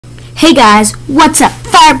Hey guys, what's up?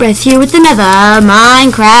 Firebreath here with another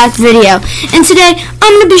Minecraft video. And today,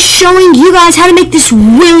 I'm going to be showing you guys how to make this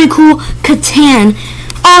really cool Catan.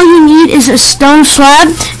 All you need is a stone slab,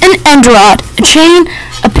 an ender rod, a chain,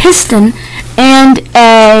 a piston, and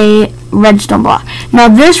a redstone block. Now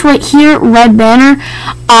this right here, red banner,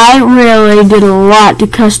 I really did a lot to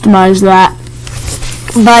customize that.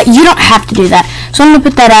 But you don't have to do that. So I'm going to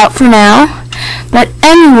put that out for now. But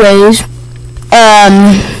anyways,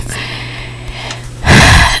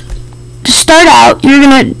 to start out, you're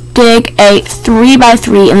going to dig a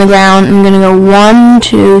 3x3 in the ground. I'm going to go 1,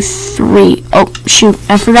 2, 3. Oh, shoot,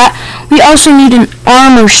 I forgot. We also need an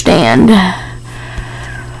armor stand.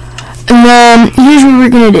 And then, here's what we're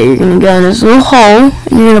going to do. You're going to go in this little hole,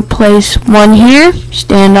 and you're going to place one here,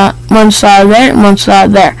 stand on one side there, and one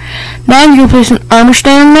side there. Now you're going to place an armor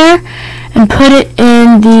stand there, and put it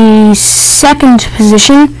in the second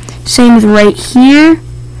position. Same with right here,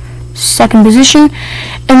 second position.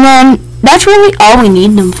 And then, that's really all we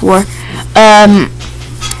need them for.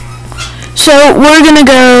 So we're gonna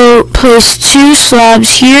go place 2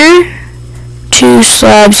 slabs here, 2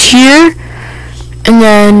 slabs here, and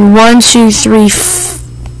then 1, 2, 3,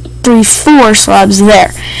 4 slabs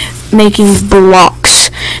there, making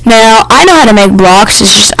blocks. Now I know how to make blocks.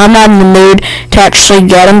 It's just I'm not in the mood to actually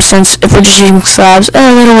get them, since if we're just using slabs,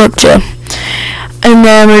 that'll work too. And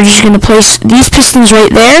then we're just gonna place these pistons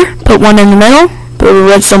right there. Put one in the middle. Put a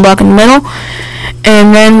redstone block in the middle,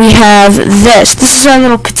 and then we have this. This is our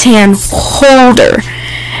little Catan holder.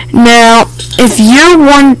 Now, if you're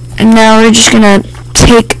one, now we're just gonna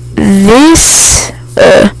take this.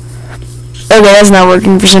 Okay, that's not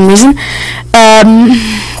working for some reason.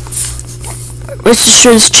 Let's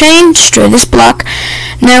destroy this chain, destroy this block.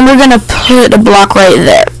 Now we're gonna put a block right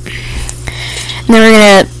there. And then we're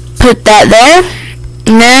gonna put that there,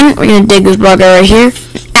 and then we're gonna dig this block right here,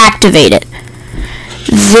 activate it.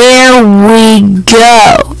 There we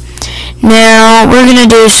go. Now we're gonna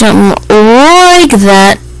do something like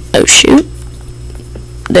that. Oh shoot.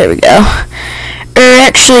 There we go. Or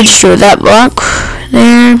actually destroy that block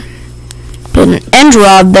there. Put an end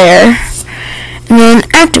rod there. And then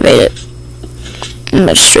activate it. And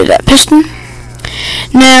let's destroy that piston.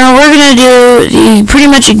 Now we're gonna do the pretty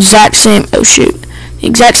much exact same the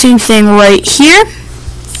exact same thing right here.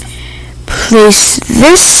 Place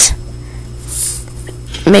this.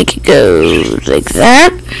 Make it go like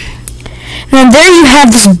that. And then there you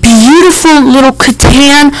have this beautiful little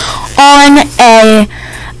Catan on a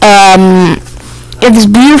this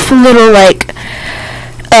beautiful little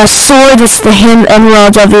sword. That's the hand, and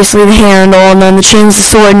rod's obviously the handle, and then the chain's the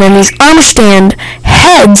sword, and then these armor stand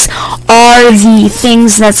heads are the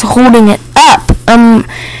things that's holding it up. And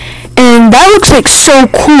that looks like so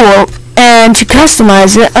cool. And to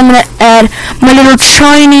customize it, I'm gonna add my little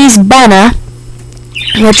Chinese banner,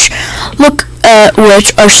 which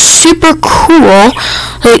are super cool.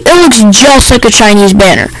 Like, it looks just like a Chinese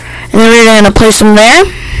banner. And then we're gonna place them there.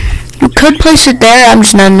 You could place it there. I'm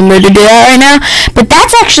just not in the mood to do that right now. But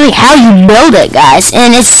that's actually how you build it, guys.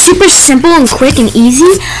 And it's super simple and quick and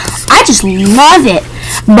easy. I just love it.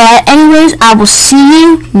 But anyways, I will see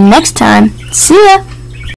you next time. See ya.